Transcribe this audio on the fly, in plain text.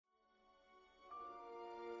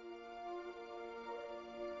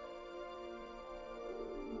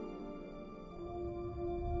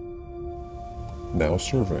Now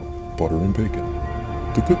serving butter and bacon.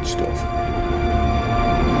 The good stuff.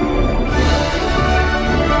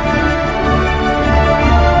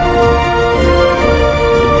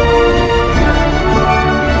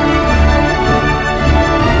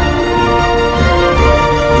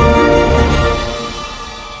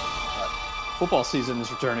 Football season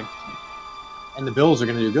is returning. And the Bills are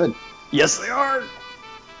going to do good. Yes, they are.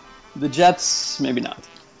 The Jets, maybe not.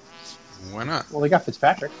 Why not? Well, they got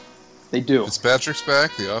Fitzpatrick. They do. Fitzpatrick's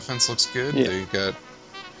back. The offense looks good. Yeah.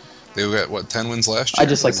 They got what, 10 wins last year? I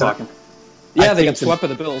just like talking. Yeah, they got swept by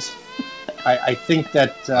the Bills. I think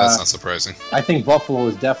that... That's not surprising. I think Buffalo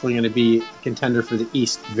is definitely going to be a contender for the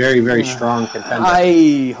East. Very, very strong contender.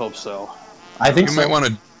 I hope so. I think You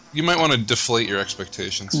might want to deflate your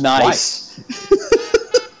expectations. Nice.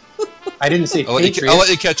 I didn't say Patriots. I'll let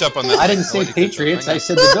you catch up on that. I didn't say Patriots. I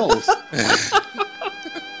said the Bills.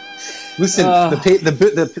 Listen,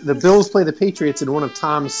 the Bills play the Patriots in one of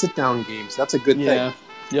Tom's sit-down games. That's a good thing.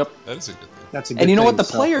 Yep. That is a good thing. That's a good And you know thing, what? The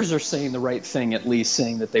players are saying the right thing, at least,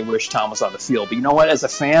 saying that they wish Tom was on the field. But you know what? As a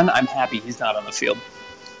fan, I'm happy he's not on the field.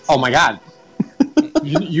 Oh, my God.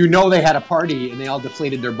 you know they had a party, and they all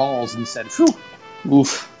deflated their balls and said, phew.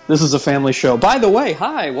 Oof. This is a family show. By the way,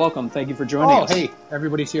 hi, welcome. Thank you for joining us. Oh, hey,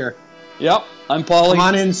 everybody's here. Yep, I'm Paulie. Come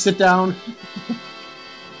on in, sit down.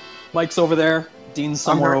 Mike's over there. Dean's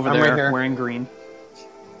somewhere over there right here. wearing green.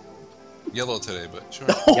 Yellow today, but sure.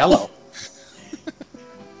 Yellow.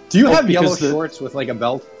 Do you have yellow because shorts with like a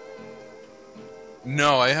belt?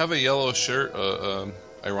 No, I have a yellow shirt,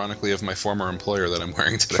 ironically, of my former employer that I'm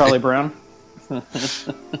wearing today. Charlie Brown?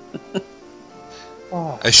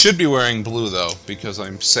 I should be wearing blue, though, because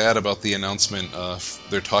I'm sad about the announcement.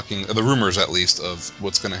 They're talking, the rumors at least, of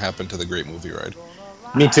what's going to happen to the Great Movie Ride.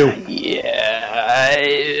 Me too.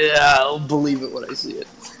 I'll believe it when I see it.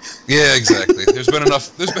 Yeah, exactly. There's been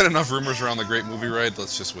enough rumors around the Great Movie Ride.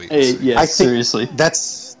 Let's just wait. And see. Yeah, seriously.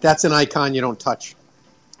 That's an icon you don't touch.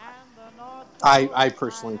 I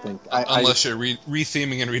personally think. Unless you're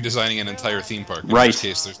retheming and redesigning an entire theme park. In Right. which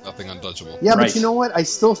case, there's nothing untouchable. Yeah, Right. but you know what? I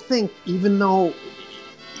still think, even though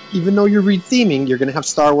you're retheming, you're going to have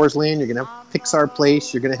Star Wars Land, you're going to have Pixar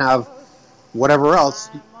Place, you're going to have whatever else.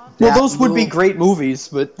 Well, those would be great movies,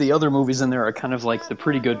 but the other movies in there are kind of like the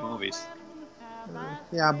pretty good movies.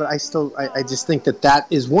 Yeah, but I just think that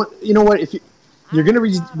is one. You know what? If you're going to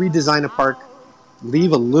redesign a park,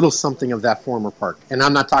 leave a little something of that former park. And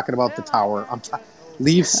I'm not talking about the tower.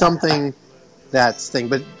 Leave something that's thing.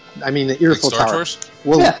 But I mean, the Eiffel Star Tower. Tours?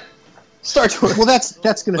 Well, Yeah. Star Tours. Well, that's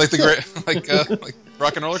going to Like like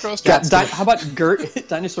Rock and Roller Coaster? How about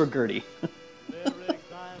Dinosaur Gertie?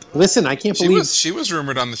 Listen, I can't believe She was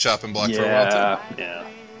rumored on the chopping block for a while, too. Yeah.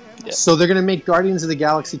 So they're going to make Guardians of the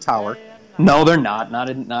Galaxy Tower No, they're not. Not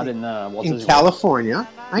in Walt in Disney World. California.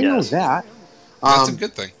 I know Yes. that. That's a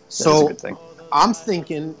good thing. That is So a good thing. I'm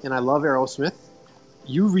thinking, and I love Aerosmith,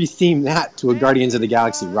 you retheme that to a Guardians of the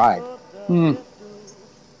Galaxy ride.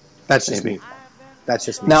 That's just me. That's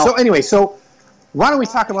just me. Now- So anyway, why don't we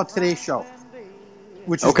talk about today's show?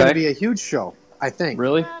 Which is Okay. going to be a huge show, I think.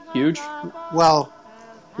 Really? Huge? Well,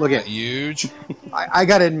 look at Huge. I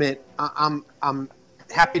got to admit, I'm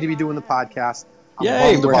happy to be doing the podcast. I'm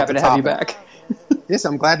Yay, bummed we're about happy the to have you topic. back. Yes,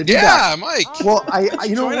 I'm glad to be Yeah, back. Mike. Well,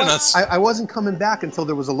 you know Joining what? us. I wasn't coming back until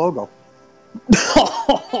there was a logo.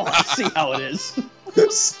 I see how it is.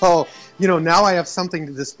 So, now I have something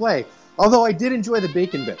to display. Although I did enjoy the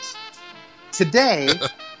bacon bits. Today,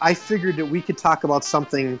 I figured that we could talk about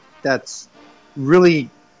something that's really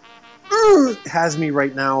has me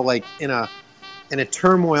right now, like in a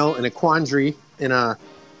turmoil, in a quandary, in a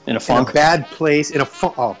funk. bad place, in a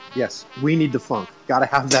funk. Oh, yes, we need the funk. Got to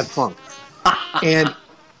have that funk. And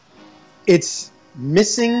it's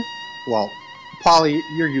missing. Well, Polly,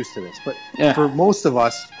 you're used to this, but Yeah. for most of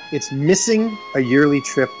us, it's missing a yearly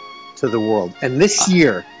trip to the world. And this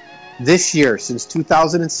year, since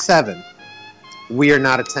 2007, we are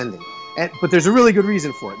not attending. But there's a really good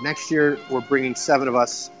reason for it. Next year, we're bringing 7 of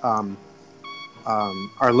us.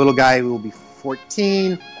 Our little guy will be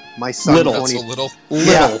 14. My son, Little. 20. That's a little.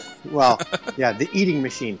 Yeah, well, yeah, the eating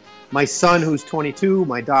machine. My son, who's 22.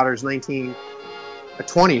 My daughter's 20.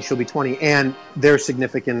 She'll be 20. And their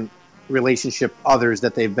significant relationship others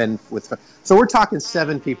that they've been with. So we're talking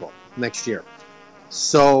 7 people next year.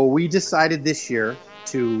 So we decided this year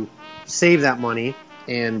to save that money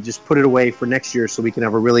and just put it away for next year so we can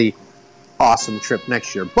have a really awesome trip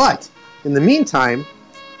next year. But in the meantime,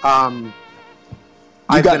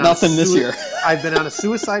 You got nothing this year. I've been on a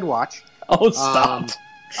suicide watch. Oh, stop.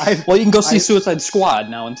 Well, you can go see Suicide Squad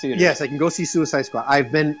now in theaters. Yes, I can go see Suicide Squad.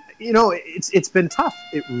 I've been, it's been tough.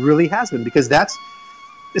 It really has been, because that's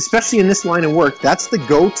especially in this line of work, that's the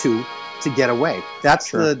go-to to get away.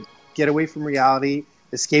 That's the get away from reality,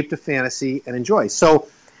 escape to fantasy, and enjoy. So,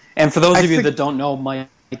 and for those of you that don't know, Mike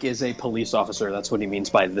is a police officer. That's what he means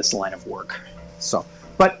by this line of work. So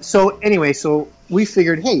anyway, we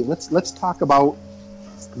figured, hey, let's talk about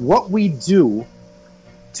what we do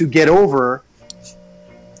to get over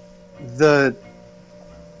the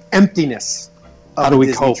emptiness of a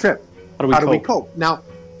Disney trip. How do we cope? Now,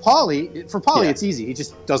 Paulie, it's easy. He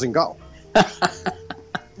just doesn't go.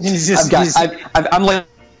 I'm like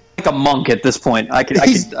a monk at this point.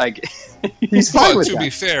 He's fine with to that. be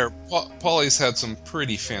fair, Paulie's had some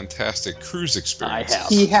pretty fantastic cruise experiences. I have.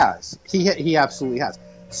 He has. He absolutely has.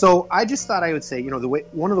 So I just thought I would say,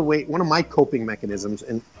 one of my coping mechanisms,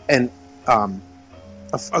 and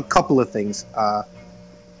a couple of things. I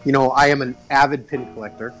am an avid pin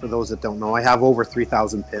collector. For those that don't know, I have over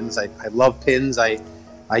 3,000 pins. I love pins. I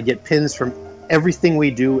get pins from everything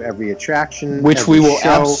we do, every attraction, which every we will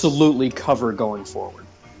show. absolutely cover going forward.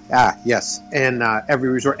 Yes, and every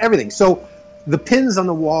resort, everything. So the pins on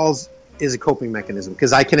the walls is a coping mechanism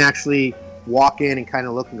because I can actually walk in and kind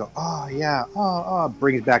of look and go, oh yeah,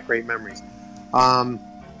 brings back great memories.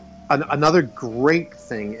 Another great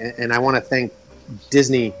thing, and I want to thank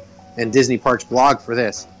Disney and Disney Parks blog for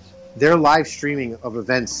this. Their live streaming of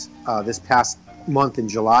events this past month in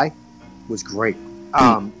July was great.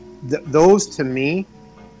 Those to me,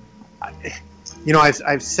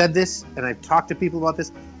 I've said this and I've talked to people about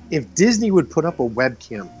this. If Disney would put up a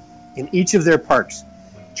webcam in each of their parks,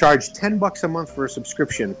 charge $10 a month for a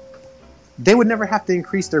subscription, they would never have to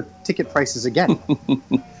increase their ticket prices again.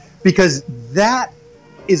 Because that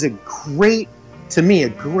is a great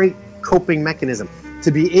coping mechanism.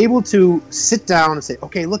 To be able to sit down and say,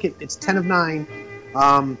 okay, look, it's 10 of 9.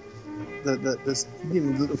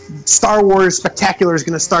 The Star Wars Spectacular is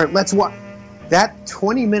going to start. Let's watch. That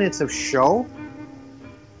 20 minutes of show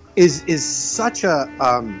is such a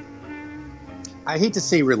I hate to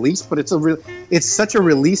say release, but it's such a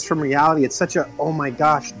release from reality. It's such a, oh my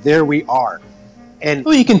gosh, there we are. And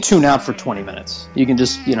you can tune out for 20 minutes. You can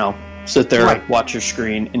just sit there, watch your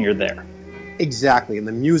screen, and you're there. Exactly, and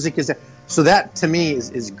the music is there. So that to me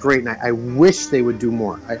is great, and I wish they would do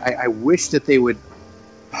more. I wish that they would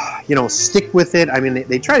stick with it. I mean,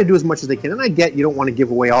 they try to do as much as they can, and I get you don't want to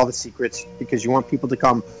give away all the secrets because you want people to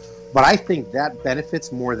come, but I think that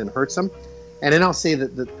benefits more than hurts them. And then I'll say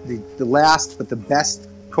that the last but the best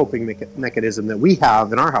coping mechanism that we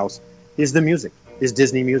have in our house is the music, is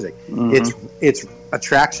Disney music. Mm-hmm. It's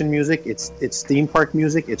attraction music, it's theme park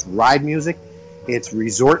music, it's ride music, it's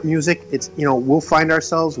resort music. It's we'll find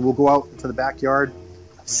ourselves, we'll go out into the backyard,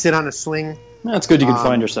 sit on a swing. That's good. You can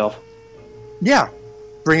find yourself. Yeah.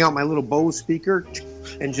 Bring out my little Bose speaker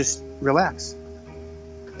and just relax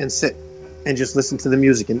and sit and just listen to the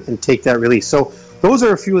music and take that release. So those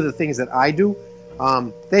are a few of the things that I do.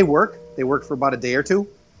 They work for about a day or two.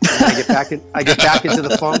 And I get back into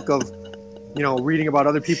the funk of, reading about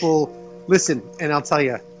other people. Listen, and I'll tell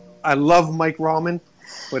you, I love Mike Rallman,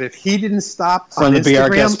 but if he didn't stop from on the Instagram,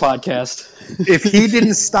 BR Guest podcast, if he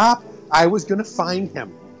didn't stop, I was going to find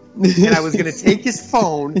him. And I was going to take his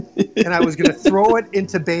phone and I was going to throw it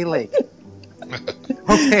into Bay Lake.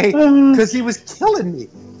 Okay? Because he was killing me.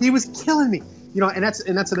 And that's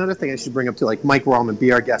another thing I should bring up too. Like Mike Rallman,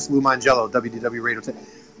 BR Guest, Lou Mangello, WDW Radio.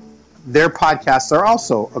 Their podcasts are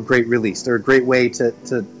also a great release. They're a great way to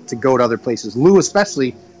go to other places. Lou,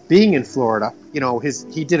 especially being in Florida,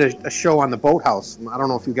 he did a show on the Boathouse. I don't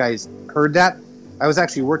know if you guys heard that. I was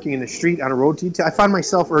actually working in the street on a road detail. I found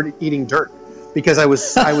myself eating dirt. Because I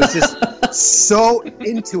was just so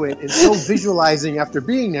into it and so visualizing after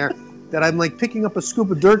being there that I'm like picking up a scoop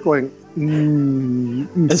of dirt going,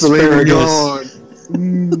 asparagus,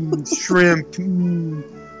 shrimp,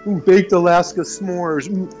 baked Alaska s'mores,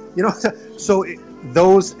 So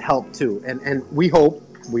those help too, and we hope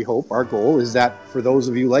our goal is that for those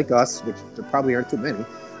of you like us, which there probably aren't too many,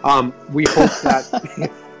 we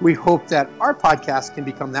hope that our podcast can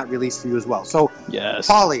become that release for you as well. So yes,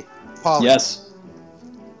 Paulie. Yes.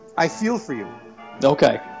 I feel for you.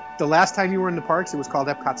 Okay. The last time you were in the parks, it was called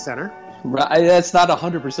Epcot Center. Right, that's not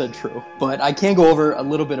 100% true, but I can go over a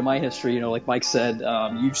little bit of my history. Like Mike said,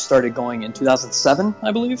 you started going in 2007,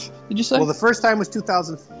 I believe. Did you say? Well, the first time was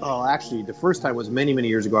 2000. Oh, actually, the first time was many, many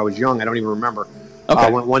years ago. I was young. I don't even remember. Okay.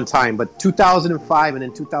 Went one time, but 2005 and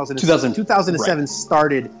then 2007 right.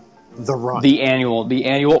 Started the run. The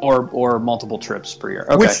annual or multiple trips per year.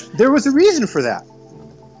 Okay. Which there was a reason for that.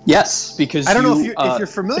 Yes, because I don't know if you're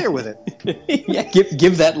familiar with it. Yeah,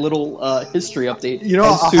 give that little history update.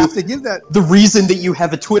 I'll have to give that. The reason that you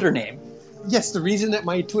have a Twitter name. Yes, the reason that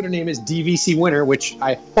my Twitter name is DVC Winner, which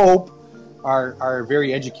I hope our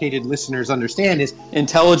very educated listeners understand, is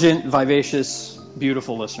intelligent, vivacious,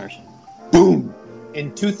 beautiful listeners. Boom!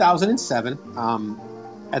 In 2007,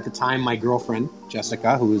 at the time, my girlfriend,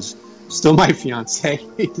 Jessica, who is still my fiance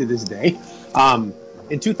to this day,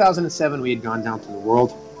 in 2007, we had gone down to the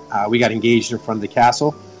World. We got engaged in front of the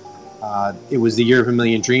castle. It was the year of a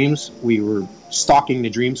million dreams. We were stalking the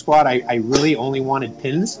Dream Squad. I really only wanted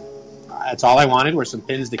pins. That's all I wanted were some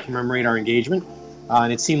pins to commemorate our engagement.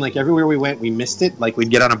 And it seemed like everywhere we went, we missed it. Like we'd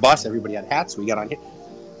get on a bus, everybody had hats. We got on here.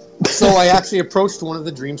 So I actually approached one of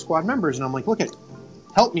the Dream Squad members, and I'm like, look,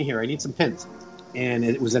 help me here. I need some pins. And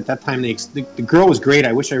it was at that time, the girl was great.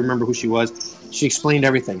 I wish I remember who she was. She explained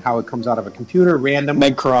everything, how it comes out of a computer, random.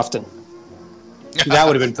 Meg Crofton. That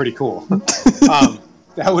would have been pretty cool.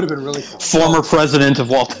 That would have been really cool. Former president of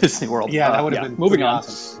Walt Disney World. Yeah, that would have been moving on.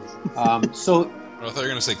 Awesome. So I thought you were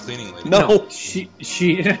going to say cleaning lady. No.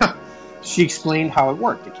 She explained how it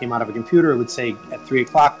worked. It came out of a computer. It would say at 3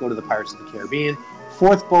 o'clock, go to the Pirates of the Caribbean.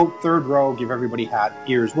 Fourth boat, third row, give everybody hat,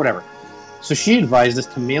 ears, whatever. So she advised us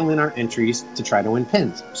to mail in our entries to try to win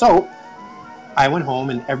pins. So I went home,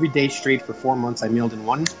 and every day straight for 4 months, I mailed in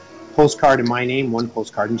one postcard in my name, one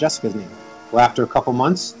postcard in Jessica's name. Well, after a couple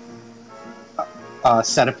months, a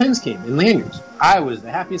set of pins came in lanyards. I was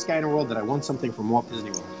the happiest guy in the world that I won something from Walt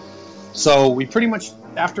Disney World. So we pretty much,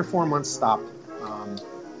 after 4 months, stopped.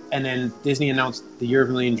 And then Disney announced the Year of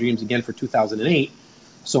a Million Dreams again for 2008.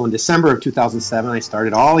 So in December of 2007, I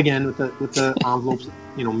started all again with the envelopes,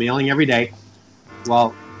 mailing every day.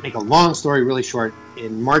 Well, make a long story really short,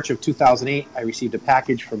 in March of 2008, I received a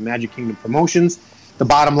package from Magic Kingdom Promotions. The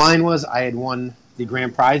bottom line was I had won the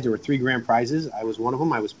grand prize. There were 3 grand prizes. I was one of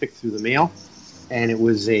them. I was picked through the mail. And it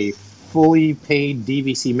was a fully paid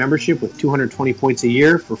DVC membership with 220 points a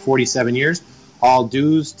year for 47 years. All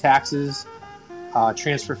dues, taxes,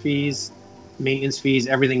 transfer fees, maintenance fees,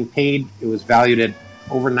 everything paid. It was valued at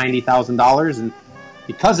over $90,000. And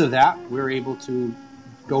because of that, we were able to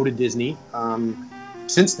go to Disney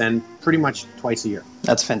since then pretty much twice a year.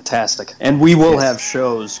 That's fantastic. And we will have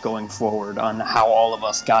shows going forward on how all of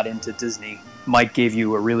us got into Disney. Mike gave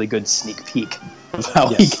you a really good sneak peek of how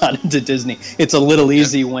he got into Disney. It's a little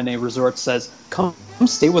easy when a resort says, come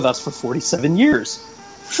stay with us for 47 years.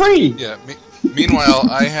 Free! Yeah. Meanwhile,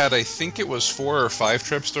 I had, I think it was 4 or 5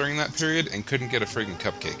 trips during that period and couldn't get a friggin'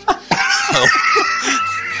 cupcake.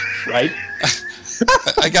 So, right?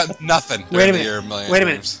 I got nothing. Wait a minute. Wait a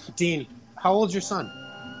minute. Dean, how old's your son?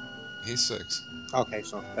 He's 6. Okay,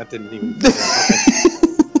 so that didn't even...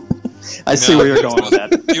 I see where you're going with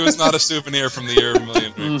that. He was not a souvenir from the Year of a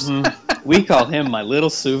Million Dreams. Mm-hmm. We called him my little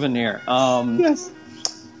souvenir. Yes.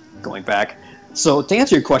 Going back. So to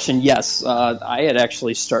answer your question, yes, I had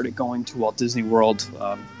actually started going to Walt Disney World,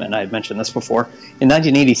 and I had mentioned this before, in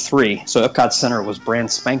 1983. So Epcot Center was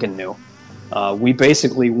brand spanking new. We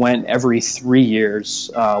basically went every 3 years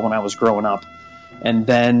when I was growing up. And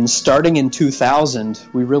then starting in 2000,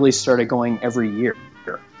 we really started going every year.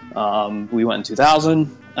 We went in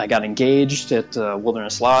 2000. I got engaged at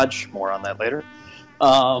Wilderness Lodge. More on that later.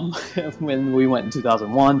 When we went in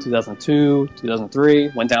 2001, 2002,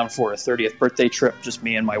 2003, went down for a 30th birthday trip, just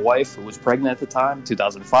me and my wife, who was pregnant at the time,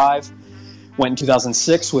 2005. Went in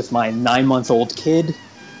 2006 with my 9-month-old kid.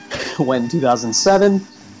 Went in 2007.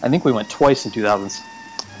 I think we went twice in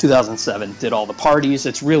 2007. Did all the parties.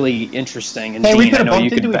 It's really interesting. And hey, Dean, we could have I know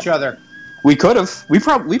bumped you into could each other. We could have. We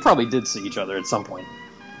probably did see each other at some point.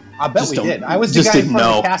 I bet Just we don't- did. I was the just guy in didn't front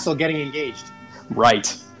of know. the castle getting engaged. Right.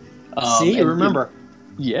 See, you and, remember.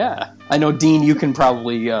 Yeah. I know, Dean, you can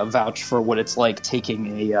probably vouch for what it's like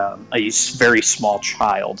taking a very small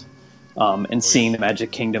child and seeing the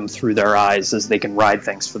Magic Kingdom through their eyes as they can ride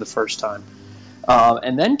things for the first time.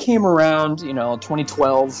 And then came around,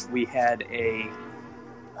 2012, we had a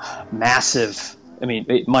massive... I mean,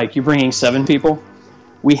 Mike, you're bringing 7 people?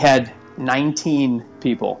 We had 19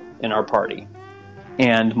 people in our party.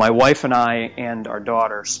 And my wife and I and our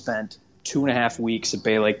daughter spent 2.5 weeks at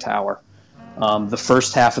Bay Lake Tower. The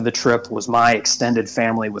first half of the trip was my extended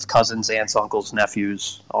family with cousins, aunts, uncles,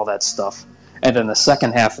 nephews, all that stuff. And then the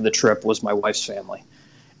second half of the trip was my wife's family.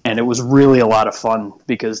 And it was really a lot of fun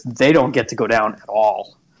because they don't get to go down at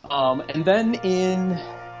all. And then in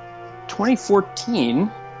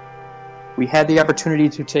 2014, we had the opportunity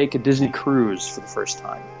to take a Disney cruise for the first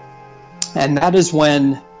time. And that is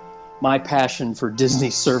when my passion for Disney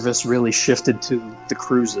service really shifted to the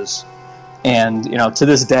cruises. And, to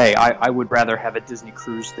this day, I would rather have a Disney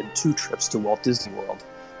cruise than 2 trips to Walt Disney World.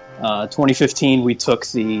 2015, we took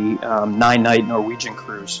the 9-night Norwegian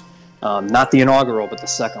cruise. Not the inaugural, but the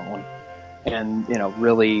second one. And,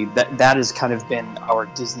 really, that has kind of been our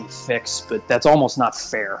Disney fix, but that's almost not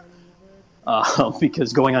fair.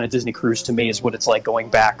 Because going on a Disney cruise to me is what it's like going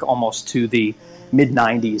back almost to the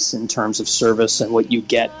mid-90s in terms of service and what you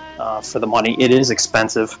get for the money. It is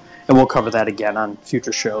expensive, and we'll cover that again on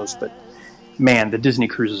future shows, but man, the Disney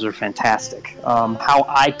cruises are fantastic. How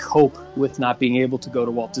I cope with not being able to go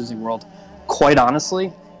to Walt Disney World, quite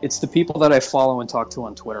honestly, it's the people that I follow and talk to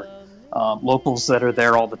on Twitter. Locals that are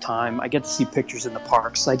there all the time. I get to see pictures in the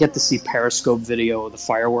parks. I get to see Periscope video of the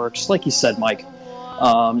fireworks. Like you said, Mike,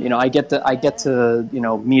 I get to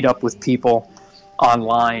meet up with people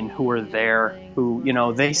online who are there who,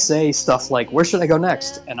 they say stuff like, where should I go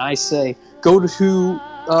next? And I say, go to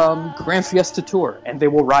Grand Fiesta Tour. And they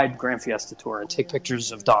will ride Grand Fiesta Tour and take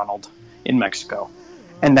pictures of Donald in Mexico.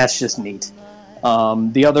 And that's just neat.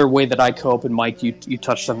 The other way that I cope, and Mike, you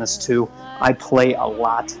touched on this too, I play a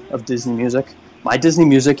lot of Disney music. My Disney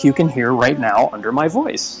music you can hear right now under my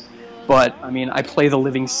voice. But, I play The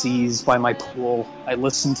Living Seas by my pool. I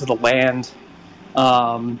listen to The Land.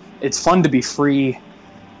 It's fun to be free,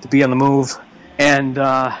 to be on the move. And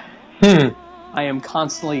I am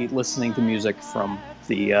constantly listening to music from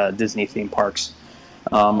the Disney theme parks.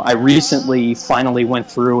 I recently finally went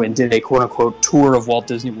through and did a quote-unquote tour of Walt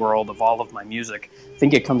Disney World of all of my music. I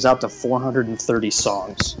think it comes out to 430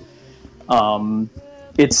 songs.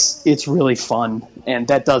 It's really fun, and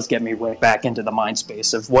that does get me right back into the mind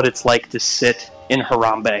space of what it's like to sit in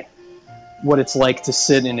Harambe, what it's like to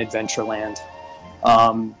sit in Adventureland,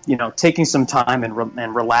 taking some time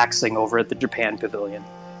and relaxing over at the Japan Pavilion.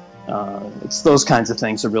 It's those kinds of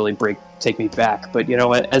things that really take me back. But,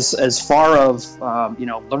 as far of,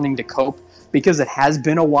 learning to cope, because it has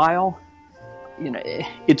been a while,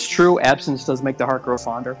 it's true, absence does make the heart grow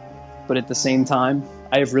fonder. But at the same time,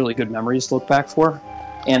 I have really good memories to look back for.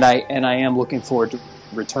 And I am looking forward to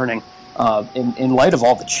returning in light of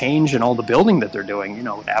all the change and all the building that they're doing,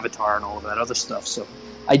 with Avatar and all of that other stuff. So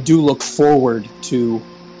I do look forward to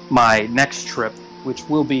my next trip, which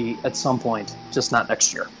will be at some point, just not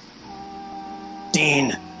next year.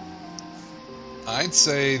 Dean. I'd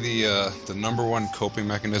say the number one coping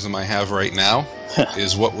mechanism I have right now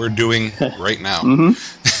is what we're doing right now. Mm-hmm.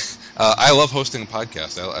 I love hosting a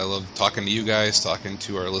podcast. I love talking to you guys, talking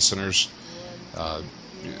to our listeners.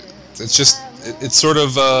 It's sort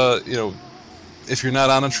of if you're not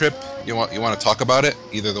on a trip, you want to talk about it,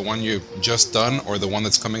 either the one you've just done or the one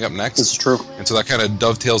that's coming up next. This is true. And so that kind of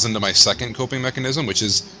dovetails into my second coping mechanism, which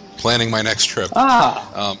is planning my next trip.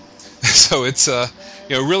 So it's it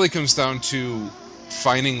really comes down to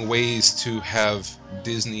finding ways to have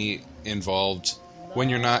Disney involved when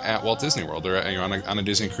you're not at Walt Disney World or you're on a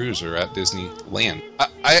Disney cruise or at Disneyland.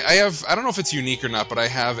 I don't know if it's unique or not, but I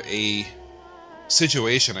have a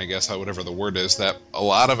situation, I guess, whatever the word is, that a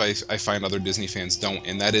lot of I find other Disney fans don't,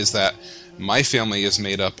 and that is that my family is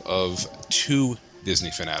made up of two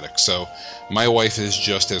Disney fanatics. So my wife is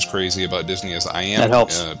just as crazy about Disney as I am. That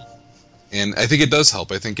helps. And I think it does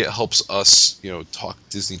help. I think it helps us, talk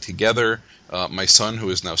Disney together. My son, who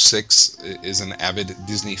is now 6, is an avid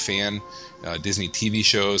Disney fan, Disney TV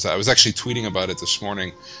shows. I was actually tweeting about it this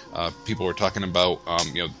morning. People were talking about,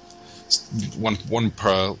 one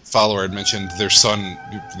follower had mentioned their son,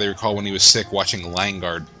 they recall when he was sick watching Lion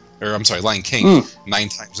King 9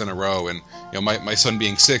 times in a row. And my son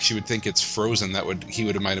being 6, you would think it's Frozen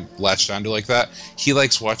he might have latched onto like that. He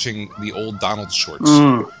likes watching the old Donald shorts.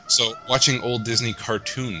 So watching old Disney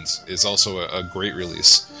cartoons is also a great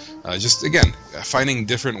release. Just again, finding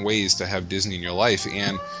different ways to have Disney in your life.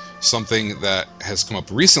 And something that has come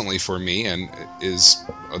up recently for me and is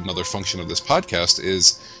another function of this podcast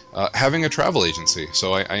is having a travel agency.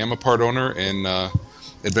 So I am a part owner in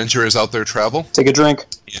Adventurers Out There Travel. Take a drink.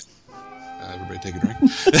 Yeah. Everybody take a drink.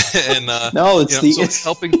 And no, it's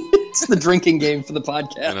helping. It's the drinking game for the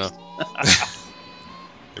podcast.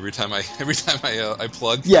 Every time I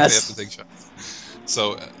plug, yes. I have to take shots.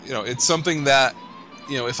 So it's something that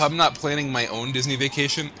if I'm not planning my own Disney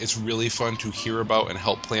vacation, it's really fun to hear about and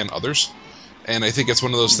help plan others. And I think it's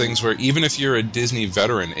one of those things where even if you're a Disney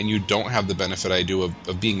veteran and you don't have the benefit I do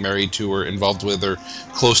of being married to or involved with or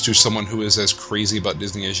close to someone who is as crazy about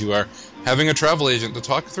Disney as you are, having a travel agent to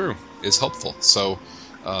talk through is helpful. So,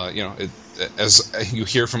 as you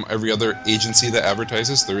hear from every other agency that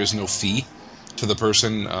advertises, there is no fee to the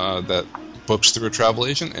person that books through a travel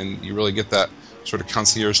agent, and you really get that sort of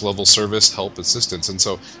concierge level service, help, assistance. And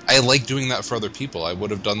so I like doing that for other people. I would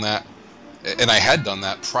have done that and I had done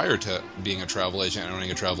that prior to being a travel agent and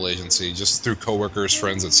owning a travel agency, just through coworkers,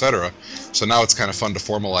 friends, etc. So now it's kind of fun to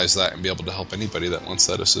formalize that and be able to help anybody that wants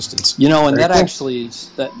that assistance. You know, and Very that cool. actually,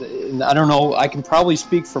 I don't know, I can probably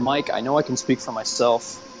speak for Mike. I know I can speak for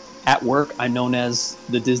myself. At work, I'm known as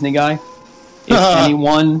the Disney guy.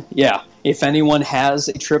 If anyone has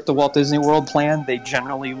a trip to Walt Disney World planned, they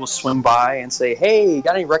generally will swing by and say, hey,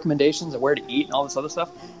 got any recommendations of where to eat and all this other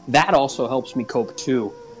stuff? That also helps me cope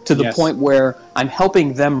too, to the point where I'm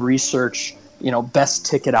helping them research, best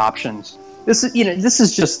ticket options. This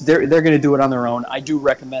is just, they're going to do it on their own. I do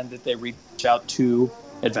recommend that they reach out to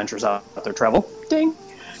Adventures Out There Travel. Ding.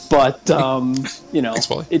 But, Thanks,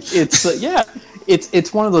 Paulie.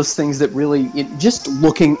 it's one of those things that really, just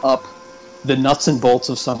looking up the nuts and bolts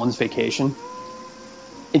of someone's vacation,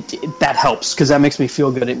 that helps, because that makes me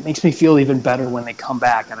feel good. It makes me feel even better when they come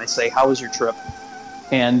back and I say, how was your trip?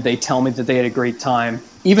 And they tell me that they had a great time,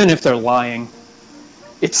 even if they're lying.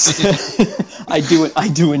 It's I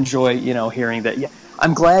do enjoy hearing that. Yeah,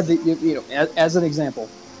 I'm glad that as an example,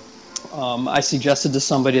 I suggested to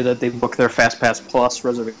somebody that they book their FastPass Plus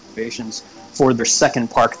reservations for their second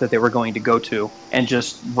park that they were going to go to and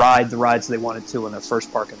just ride the rides they wanted to in their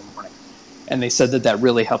first park in the morning. And they said that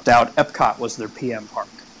really helped out. Epcot was their PM park.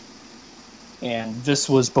 And this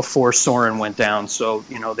was before Soarin' went down, so,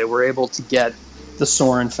 they were able to get the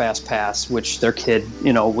Soarin' Fast Pass, which their kid,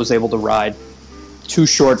 was able to ride. Too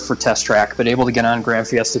short for Test Track, but able to get on Grand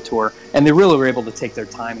Fiesta Tour. And they really were able to take their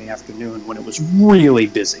time in the afternoon when it was really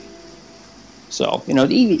busy. So,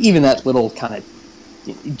 even that little kind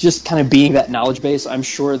of being that knowledge base, I'm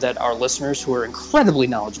sure that our listeners, who are incredibly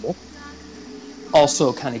knowledgeable,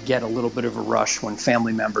 also kind of get a little bit of a rush when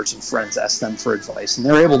family members and friends ask them for advice, and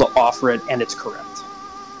they're able to offer it, and it's correct.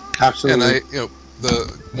 Absolutely. And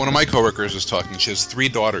one of my coworkers was talking. She has 3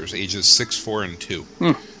 daughters, ages 6, 4, and 2.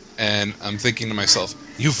 And I'm thinking to myself,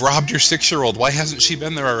 you've robbed your 6-year-old. Why hasn't she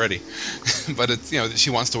been there already? But it's she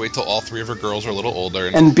wants to wait till all 3 of her girls are a little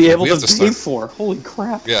older and be able to pay for. Holy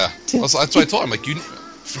crap! Yeah, that's what I told him. Like,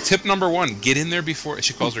 tip number 1: get in there before.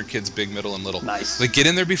 She calls her kids big, middle, and little. Nice. Like, get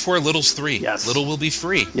in there before little's 3. Yes. Little will be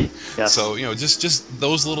free. Yes. So just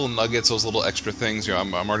those little nuggets, those little extra things.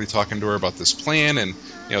 I'm already talking to her about this plan, and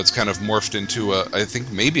it's kind of morphed into I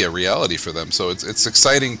think maybe a reality for them. So it's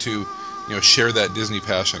exciting to share that Disney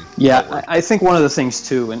passion. Yeah, I think one of the things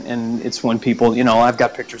too, and it's when people, I've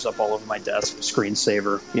got pictures up all over my desk,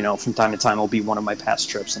 screensaver. From time to time, it'll be one of my past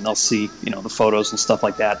trips, and they'll see, the photos and stuff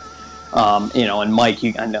like that. And Mike,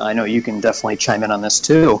 I know you can definitely chime in on this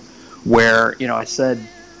too, where, I said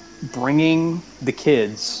bringing the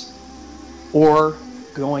kids or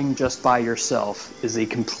going just by yourself is a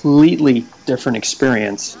completely different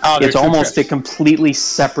experience. It's almost a completely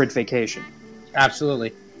separate vacation.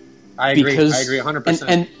 Absolutely. I agree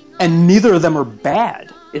 100%. And neither of them are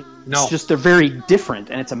bad. It's just they're very different,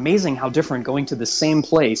 and it's amazing how different going to the same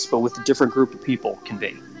place but with a different group of people can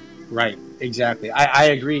be. Right, exactly. I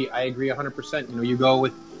agree. I agree 100%. You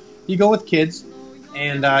go with kids,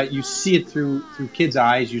 and you see it through kids'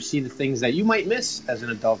 eyes. You see the things that you might miss as an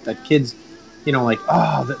adult. That kids, the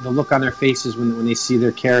look on their faces when they see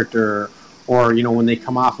their character, or when they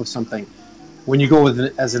come off of something. When you go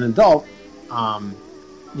as an adult,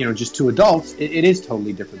 just to adults, it is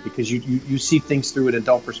totally different, because you see things through an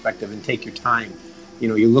adult perspective and take your time.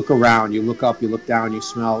 You look around, you look up, you look down, you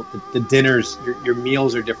smell the dinners, your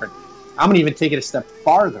meals are different. I'm going to even take it a step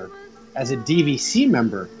farther. As a DVC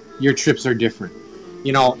member, your trips are different.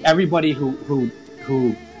 Everybody who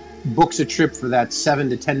books a trip for that 7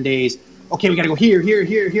 to 10 days, okay, we got to go here.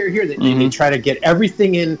 They try to get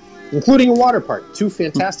everything in, including a water park, 2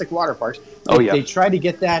 fantastic water parks. They try to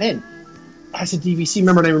get that in. As a DVC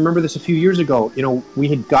member, and I remember this a few years ago, we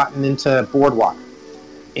had gotten into Boardwalk,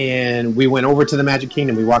 and we went over to the Magic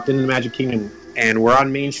Kingdom. We walked into the Magic Kingdom, and we're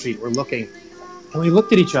on Main Street. We're looking, and we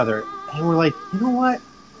looked at each other, and we're like, you know what?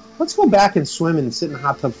 Let's go back and swim and sit in the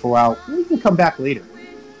hot tub for a while. We can come back later.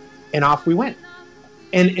 And off we went.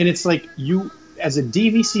 And it's like, you, as a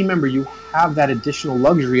DVC member, you have that additional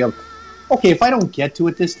luxury of, okay, if I don't get to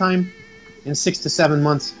it this time, in 6 to 7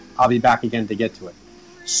 months, I'll be back again to get to it.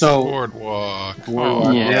 So Boardwalk.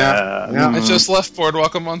 Yeah. I just left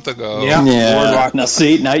Boardwalk a month ago. Yeah. Boardwalk. Now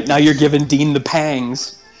see, now you're giving Dean the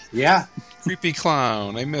pangs. Yeah. Creepy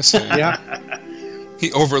clown. I miss him. Yeah.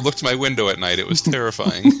 He overlooked my window at night. It was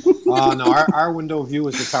terrifying. No, our window view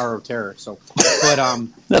is the Tower of Terror. So, but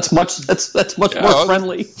that's much more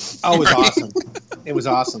friendly. Oh, it was awesome. It was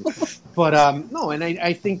awesome. But no, and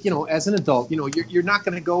I think as an adult, you're not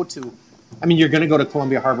going to go to. I mean, you're going to go to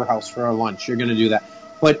Columbia Harbor House for a lunch. You're going to do that.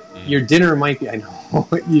 But your dinner might be,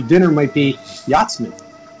 your dinner might be Yachtsman.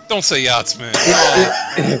 Don't say Yachtsman.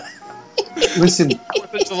 Listen,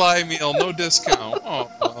 4th of July meal, no discount.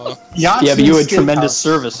 Oh, Yachtsman. Yeah, but you had tremendous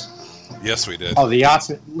service. yes, we did. Oh, the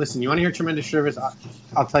Yachtsman. Listen, you want to hear tremendous service?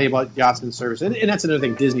 I'll tell you about Yachtsman service. And that's another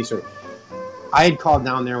thing, Disney service. I had called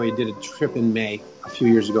down there. We did a trip in May a few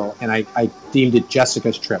years ago, and I deemed it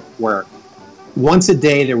Jessica's trip, where once a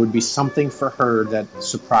day there would be something for her that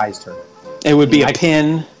surprised her. It would be a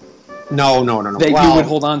pin No. that you would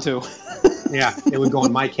hold on to. Yeah, it would go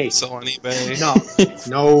in my case. So on eBay.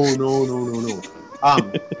 No.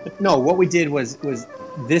 No, what we did was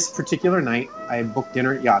this particular night, I had booked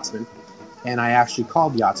dinner at Yachtsman, and I actually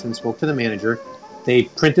called Yachtsman, spoke to the manager. They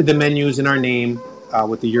printed the menus in our name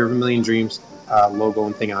with the Year of a Million Dreams logo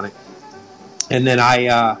and thing on it. And then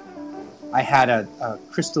I had a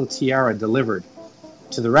crystal tiara delivered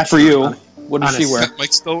to the For restaurant. you. What does she wear? That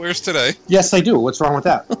Mike still wears today. Yes, I do. What's wrong with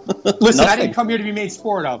that? Listen, I Nothing. didn't come here to be made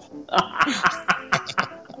sport of.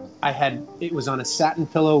 It was on a satin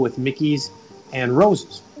pillow with Mickeys and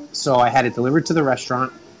roses. So I had it delivered to the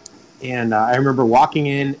restaurant, and I remember walking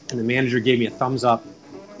in, and the manager gave me a thumbs up,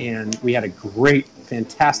 and we had a great,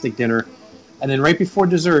 fantastic dinner. And then right before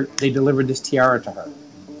dessert, they delivered this tiara to her.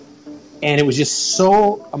 And it was just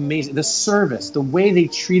so amazing. The service, the way they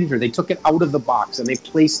treated her, they took it out of the box, and they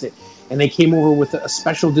placed it, and they came over with a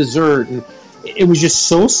special dessert, and it was just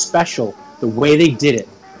so special the way they did it.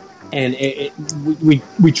 And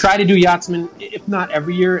we try to do Yachtsman, if not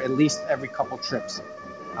every year, at least every couple trips.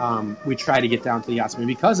 We try to get down to the Yachtsman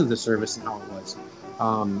because of the service and how it was.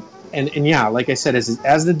 And yeah, like I said, as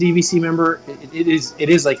the DVC member, it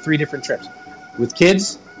is like 3 different trips with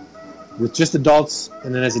kids, with just adults,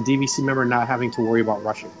 and then as a DVC member, not having to worry about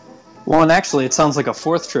rushing. Well, and actually, it sounds like a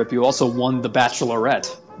 4th trip. You also won the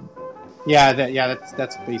Bachelorette. Yeah,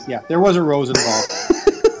 that's base. Yeah, there was a rose involved.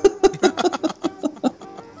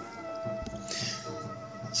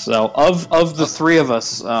 So, of the 3 of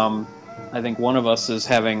us, I think one of us is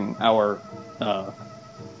having our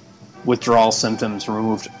withdrawal symptoms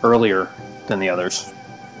removed earlier than the others.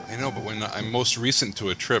 I know, but when I'm most recent to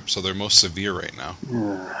a trip, so they're most severe right now.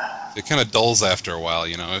 It kind of dulls after a while,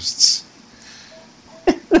 you know.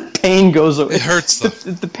 Pain goes away. It hurts, though.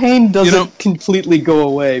 The pain doesn't completely go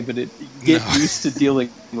away, but you get used to dealing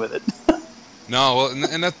with it. No, well,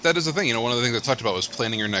 and that is the thing. You know, one of the things I talked about was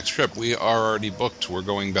planning your next trip. We are already booked. We're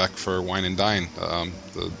going back for Wine and Dine. We're going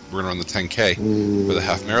to run the 10K for the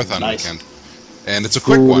half marathon weekend, and it's a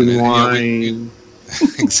quick one. And, wine.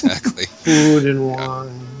 Exactly. Food and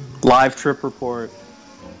wine. Live trip report.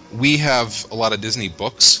 We have a lot of Disney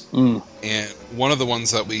books, Mm. and one of the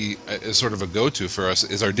ones that is sort of a go-to for us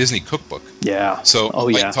is our Disney cookbook. Yeah. So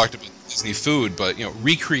yeah. Mike talked about Disney food, but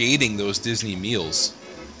recreating those Disney meals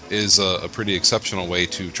is a pretty exceptional way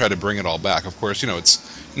to try to bring it all back. Of course,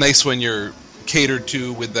 it's nice when you're catered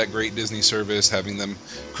to with that great Disney service, having them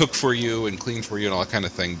cook for you and clean for you and all that kind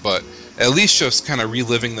of thing. But at least just kind of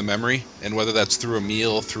reliving the memory, and whether that's through a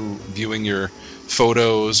meal, through viewing your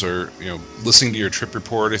photos, or listening to your trip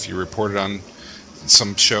report if you reported on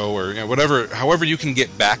some show, or whatever, however you can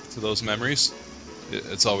get back to those memories.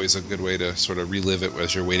 It's always a good way to sort of relive it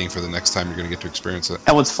as you're waiting for the next time you're going to get to experience it.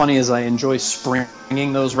 And what's funny is I enjoy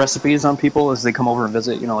springing those recipes on people as they come over and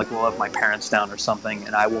visit. Like we'll have my parents down or something,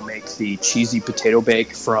 and I will make the cheesy potato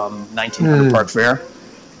bake from 1900 Park Fair.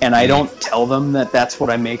 And I don't tell them that that's what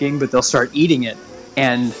I'm making, but they'll start eating it.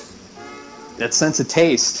 And that sense of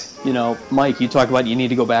taste, Mike, you talk about you need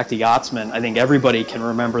to go back to Yachtsman. I think everybody can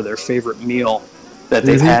remember their favorite meal that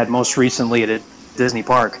they've had most recently at a Disney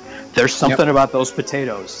park. There's something about those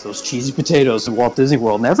potatoes, those cheesy potatoes at Walt Disney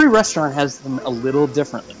World, and every restaurant has them a little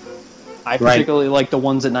differently. I particularly like the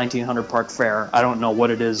ones at 1900 Park Fair. I don't know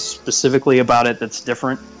what it is specifically about it that's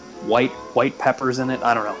different. White peppers in it,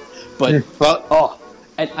 I don't know. But,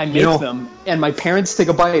 and I make them, and my parents take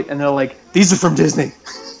a bite, and they're like, these are from Disney.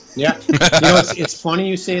 Yeah. It's funny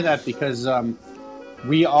you say that, because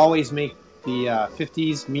we always make the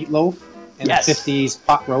 50s meatloaf and the 50s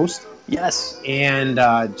pot roast. Yes. And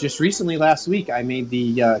just recently, last week, I made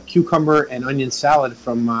the cucumber and onion salad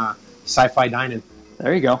from Sci-Fi Dining.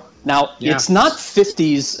 There you go. Now, it's not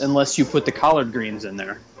 50s unless you put the collard greens in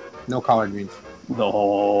there. No collard greens.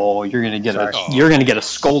 Oh, you're gonna get a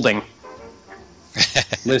scolding.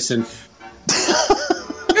 Listen.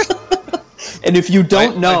 And if you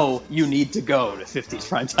don't know, you need to go to 50s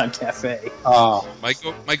Primetime Cafe. Oh,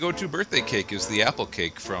 my go-to birthday cake is the apple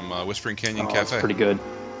cake from Whispering Canyon Cafe. It's pretty good.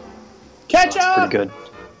 Ketchup! Pretty good.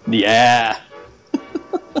 Yeah.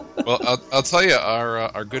 Well, I'll tell you,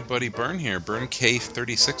 our good buddy Bern here,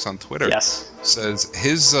 BernK36 on Twitter, yes, says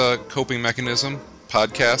his coping mechanism,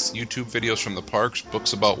 podcasts, YouTube videos from the parks,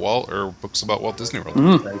 books about Walt Disney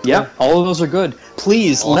World. Yeah, all of those are good.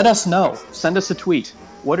 Please let us know. Send us a tweet.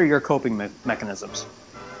 What are your coping mechanisms?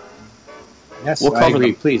 Yes, We'll I cover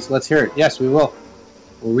agree. them. Please, let's hear it. Yes, we will.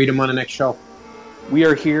 We'll read them on the next show. We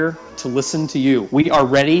are here to listen to you. We are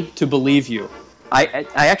ready to believe you. I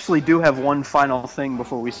actually do have one final thing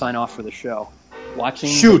before we sign off for the show. Watching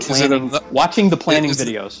the planning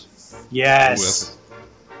videos. Yes.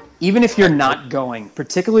 Even if you're not going,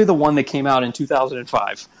 particularly the one that came out in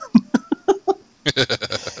 2005.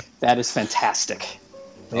 That is fantastic.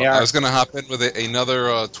 I was going to hop in with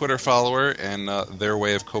another Twitter follower and their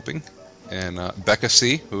way of coping. And Becca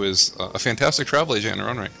C., who is a fantastic travel agent in her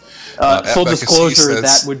own right. Full Becca disclosure, says,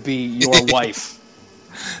 that would be your wife.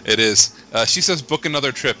 It is. She says, book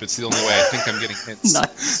another trip. It's the only way. I think I'm getting hints.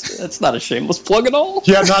 That's not a shameless plug at all.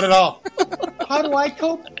 Yeah, not at all. How do I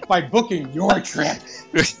cope? By booking your trip.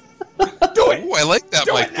 Do it. Ooh, I like that,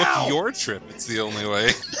 Do Mike. it now. Book your trip. It's the only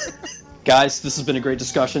way. Guys, this has been a great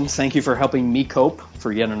discussion. Thank you for helping me cope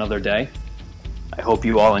for yet another day. I hope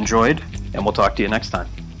you all enjoyed, and we'll talk to you next time.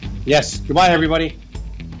 Yes. Goodbye, everybody.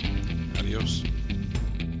 Adios.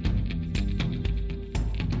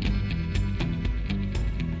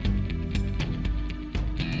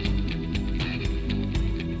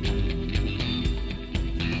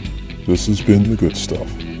 This has been The Good Stuff.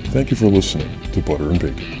 Thank you for listening to Butter and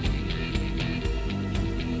Bacon.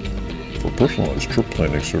 For personalized trip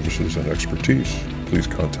planning services and expertise, please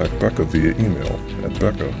contact Becca via email at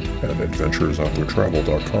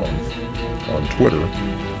becca@adventuresouttheretravel.com, on Twitter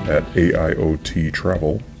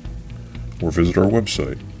 @AIOTtravel, or visit our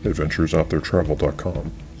website,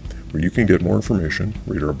 adventuresouttheretravel.com, where you can get more information,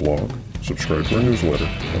 read our blog, subscribe to our newsletter,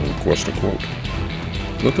 and request a quote.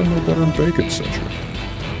 Let them know Butter and Bacon sent you.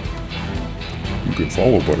 You can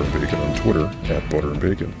follow Butter and Bacon on Twitter @Butter and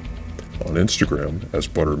Bacon, on Instagram as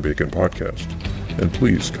Butter and Bacon Podcast, and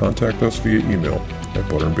please contact us via email at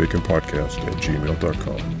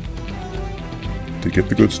butterandbaconpodcast@gmail.com. To get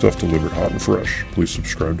the good stuff delivered hot and fresh, please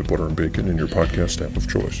subscribe to Butter and Bacon in your podcast app of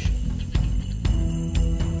choice.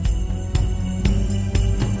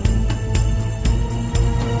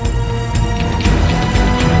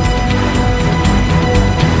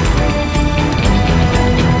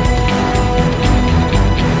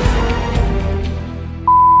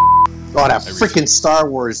 Oh, that freaking Star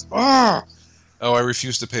Wars. Ugh. Oh, I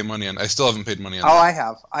refuse to pay money on. I still haven't paid money on. Oh, I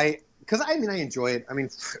have. Because I enjoy it. I mean,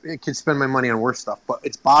 I could spend my money on worse stuff, but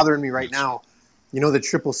it's bothering me right now. You know the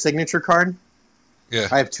triple signature card? Yeah.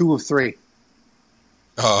 I have 2 of 3.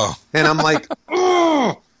 Oh. And I'm like,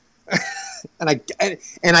 ugh! and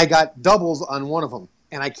I got doubles on one of them,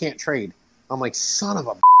 and I can't trade. I'm like, son of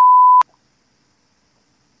a.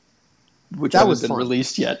 Which That hasn't was been fun.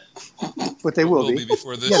 released yet. But they will be.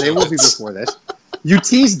 before this. Yeah, they will be before this. You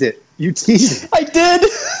teased it. I did!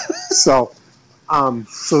 So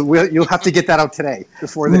you'll have to get that out today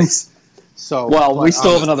before this. So Well, we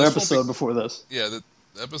still have another this will episode be- before this. Yeah, the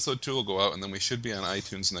episode 2 will go out, and then we should be on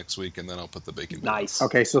iTunes next week, and then I'll put the bacon. Nice.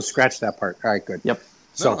 Okay, so scratch that part. All right, good. Yep.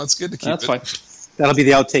 So No, that's good to keep That's it. fine. that'll be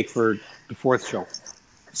the outtake for the 4th show.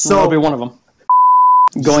 So that'll be So, one of them.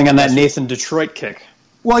 Going on that Nathan Detroit kick.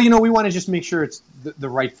 well, we want to just make sure it's the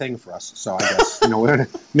right thing for us. So I guess we want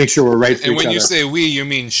to make sure we're right for And each when other. you say we, you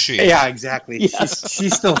mean she. Yeah, exactly. Yeah.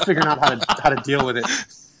 She's still figuring out how to deal with it.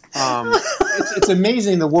 It's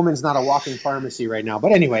amazing the woman's not a walking pharmacy right now.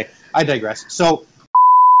 But anyway, I digress. So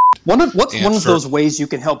What's And one of for- those ways you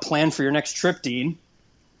can help plan for your next trip, Dean?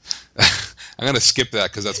 I'm going to skip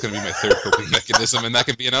that because that's going to be my third coping mechanism, and that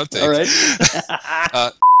can be an outtake. All right.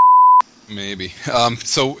 Maybe.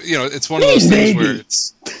 So, it's one of those things where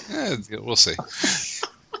it's... we'll see.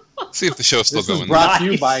 See if the show's still this was going. brought to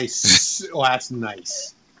you by. Oh, that's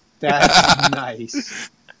nice. That's nice.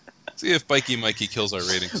 See if Bikey Mikey kills our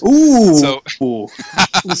ratings. Ooh. So, Ooh.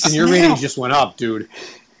 Listen, your ratings just went up, dude.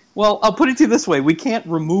 Well, I'll put it to you this way. We can't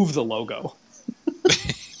remove the logo.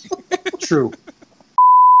 True.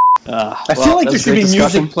 I I feel like there should be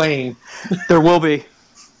music playing. There will be.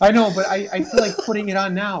 I know, but I feel like putting it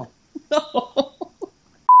on now.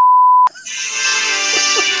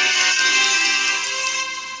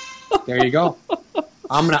 There you go.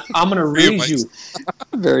 I'm gonna raise you.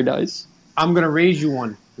 Very nice. I'm gonna raise you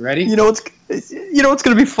one. Ready? You know what's going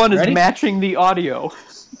to be fun Ready? is matching the audio.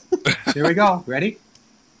 Here we go. Ready?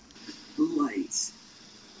 Lights,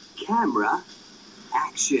 camera,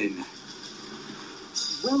 action.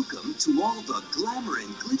 Welcome to all the glamour and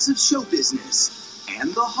glitz of show business and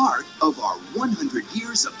the heart of our 100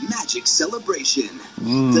 years of magic celebration.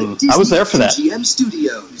 The Disney I was there for that. MGM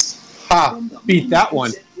Studios. Ha! Beat that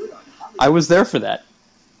one. I was there for that.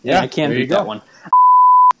 Yeah, I can there you beat that go. one.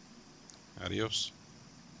 Adios.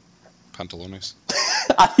 Pantalones.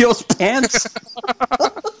 Adios pants.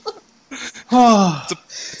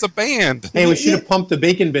 It's a band. Hey, we should have pumped the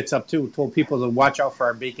bacon bits up too. Told people to watch out for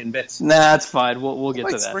our bacon bits. Nah, that's fine. We'll get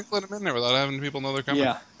Like to that. sprinkling them in there without having people know they're coming.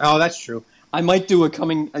 Yeah, Oh, that's true. I might do a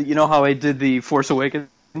coming. You know how I did the Force Awakens?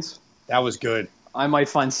 That was good. I might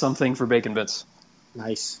find something for bacon bits.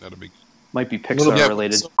 Nice. That'll be. Might be Pixar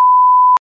related. So